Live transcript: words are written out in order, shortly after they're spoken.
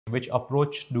Which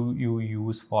approach do you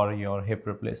use for your hip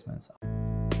replacements?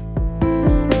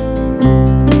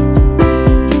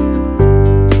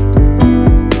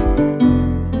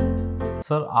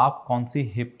 Sir आप कौन सी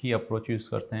hip की approach use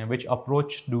करते हैं? विच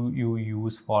approach do you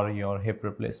use for your hip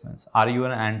replacements? Are you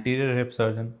N anterior hip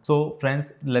surgeon? So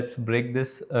friends, let's break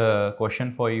this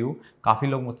question for you. काफ़ी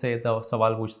लोग मुझसे ये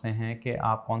सवाल पूछते हैं कि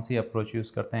आप कौन सी अप्रोच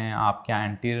यूज़ करते हैं, आप क्या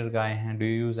एंटीरियर गाय हैं, do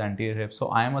you use anterior hip? So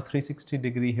I am a 360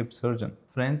 degree hip surgeon.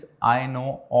 Friends, I know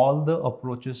all the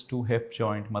approaches to hip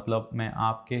joint, मतलब मैं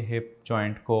आपके हिप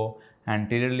जॉइंट को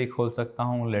एंटीरियरली खोल सकता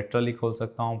हूँ, लेटरली खोल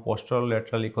सकता हूँ, पोस्टरो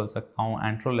लेटरली खोल सकता हूँ,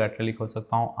 एंट्रो लेटरली खोल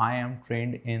सकता हूँ। I am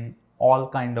trend in all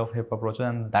kind of hip approaches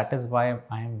and that is why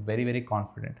I am very very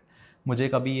confident. मुझे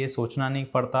कभी ये सोचना नहीं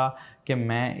पड़ता कि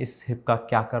मैं इस हिप का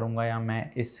क्या करूँगा या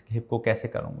मैं इस हिप को कैसे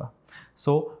करूँगा।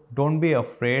 So don't be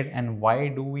afraid. And why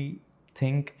do we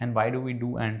think and why do we do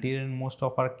anterior in most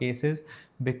of our cases?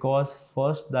 Because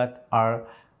first, that our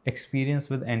experience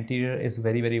with anterior is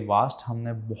very very vast.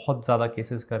 हमने बहुत ज़्यादा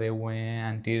cases करे हुए हैं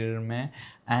anterior में,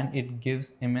 and it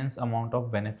gives immense amount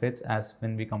of benefits as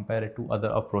when we compare it to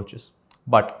other approaches.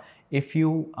 But if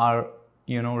you are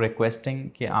requesting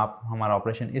कि आप हमारा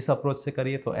ऑपरेशन इस अप्रोच से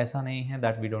करिए, तो ऐसा नहीं है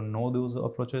that we don't know those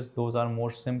approaches. Those are more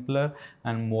simpler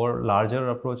and more larger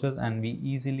approaches and we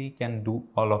easily can do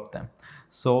all of them.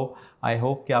 So I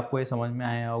hope कि आपको ये समझ में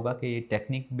आया होगा कि ये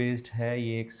टेक्निक बेस्ड है,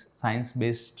 ये एक साइंस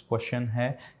बेस्ड क्वेश्चन है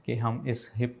कि हम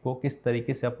इस हिप को किस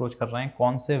तरीके से अप्रोच कर रहे हैं,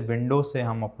 कौन से विंडो से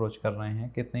हम अप्रोच कर रहे हैं,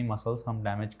 कितनी मसल्स हम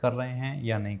डैमेज कर रहे हैं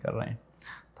या नहीं कर रहे हैं।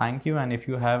 Thank you, and if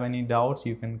you have any doubts,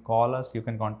 you can call us, you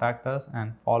can contact us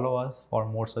and follow us for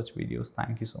more such videos.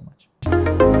 Thank you so much.